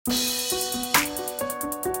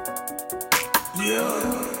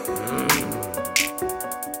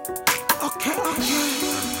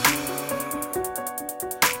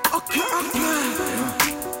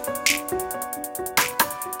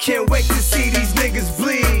see these niggas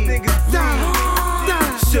bleed.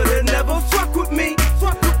 Shoulda never fuck with me.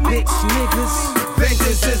 Bitch niggas.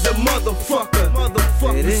 Vengeance is a motherfucker.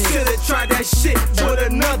 Shoulda tried that shit with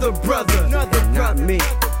another brother. Not me.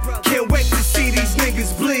 Can't wait to see these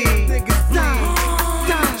niggas bleed.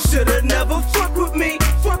 Shoulda never fuck with me.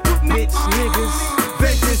 Bitch niggas.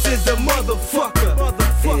 Vengeance is a motherfucker.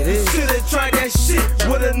 Shoulda tried that shit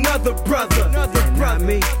with another brother. Not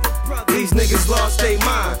me. These niggas lost their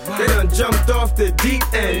mind. They done jumped off the deep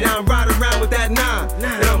end. Now I'm riding around with that 9.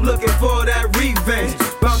 And I'm looking for that revenge.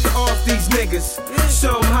 About to off these niggas.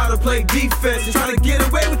 Show them how to play defense. And try to get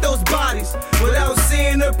away with those bodies without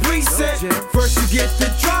seeing the precinct. First you get the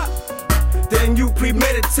drop, then you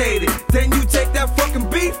premeditate it. Then you take that fucking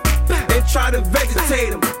beef and try to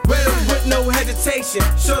vegetate them. With no hesitation.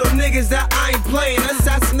 Show them niggas that I ain't playing.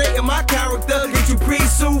 Assassinating my character, get you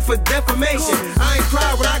pre-sued for defamation. I ain't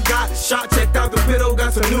cry what I got. Shot checked out the piddle,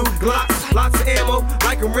 got some new Glocks. Lots of ammo,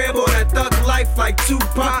 like a Rambo, that thug life like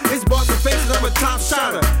Tupac. It's Boston faces, I'm a top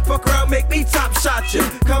shotter. Fuck around, make me top shot you.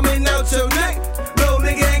 Coming out your neck, no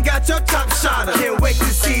nigga ain't got your top shotter. Can't wait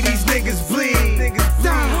to see these niggas bleed.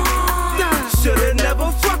 Shoulda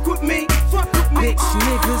never fuck with me. Bitch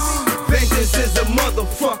niggas. Vengeance is a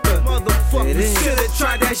motherfucker. Shoulda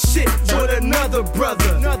tried that shit with another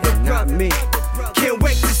brother. Not me. Can't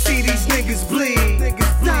wait to see these niggas bleed.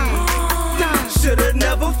 Shoulda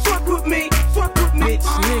never fuck with me. Bitch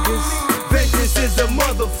niggas. Vengeance is a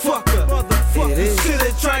motherfucker.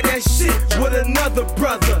 Shoulda tried that shit with another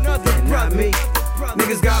brother. Not me.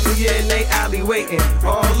 Niggas got me in they alley waiting.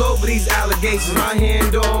 All over these allegations. My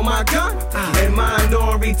hand on my gun and mind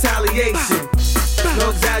on retaliation.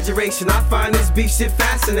 No exaggeration, I find this beef shit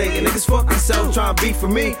fascinating. Niggas fuck themselves trying to beef for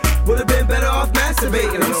me. Would've been better off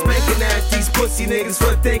masturbating. I'm spanking at these pussy niggas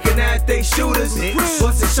for thinking that they shooters.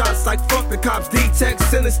 Busting shots like fuck the cops,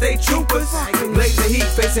 D-Tex, interstate troopers. Blazing heat,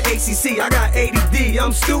 facing ACC, I got ADD,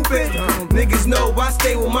 I'm stupid. Niggas know I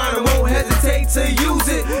stay with mine, I won't hesitate to use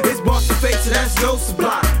it. It's Boston face, so that's no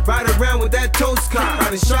supply. Ride around with that toast cock,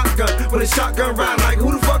 riding shotgun with a shotgun ride. Like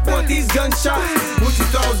who the fuck want these gunshots? What you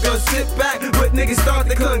thought was gonna sit back, but niggas thought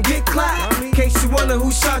they couldn't get clapped. In case you wonder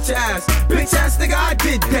who shot your ass, bitch ass nigga, I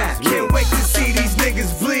did that. Can't wait to see these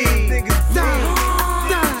niggas bleed.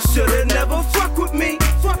 Shoulda never fuck with me.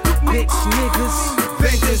 Bitch niggas.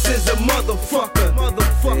 Vengeance is a motherfucker.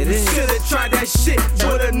 Shoulda tried that shit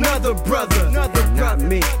with another brother. Not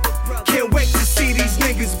me. Can't wait to see these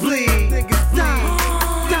niggas bleed.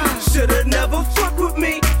 Shoulda never fuck with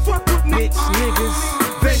me. Bitch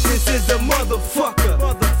niggas. Vengeance is a motherfucker.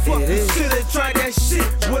 Shoulda tried that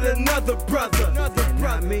shit with another brother.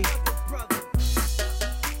 Not me.